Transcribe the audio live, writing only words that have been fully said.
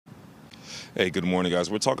Hey, good morning,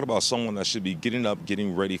 guys. We're talking about someone that should be getting up,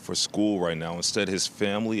 getting ready for school right now. Instead, his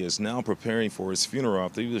family is now preparing for his funeral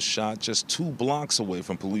after he was shot just 2 blocks away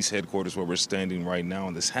from police headquarters where we're standing right now.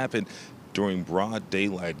 And this happened during broad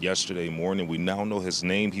daylight yesterday morning. We now know his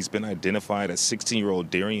name. He's been identified as 16-year-old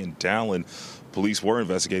Darian Dallin. Police were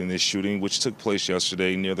investigating this shooting, which took place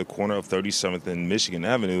yesterday near the corner of 37th and Michigan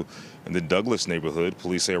Avenue in the Douglas neighborhood.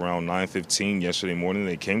 Police say around 9:15 yesterday morning,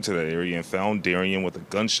 they came to that area and found Darian with a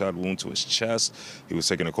gunshot wound to his chest. He was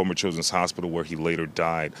taken to Comer Children's Hospital where he later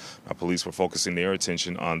died. Now, police were focusing their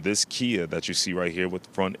attention on this Kia that you see right here with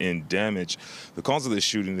front end damage. The cause of this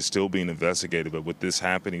shooting is still being investigated, but with this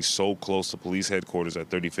happening so close to police headquarters at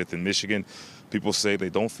 35th and Michigan, people say they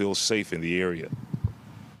don't feel safe in the area.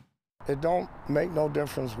 It don't make no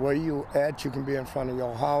difference where you at. You can be in front of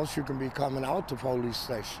your house. You can be coming out the police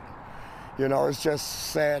station. You know, it's just a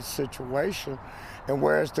sad situation. And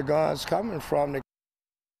where's the guns coming from?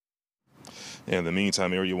 In the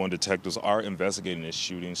meantime, Area 1 detectives are investigating this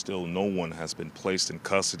shooting. Still, no one has been placed in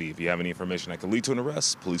custody. If you have any information that could lead to an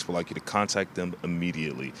arrest, police would like you to contact them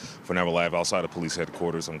immediately. For now, we're live outside of police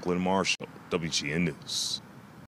headquarters. I'm Glenn Marshall, WGN News.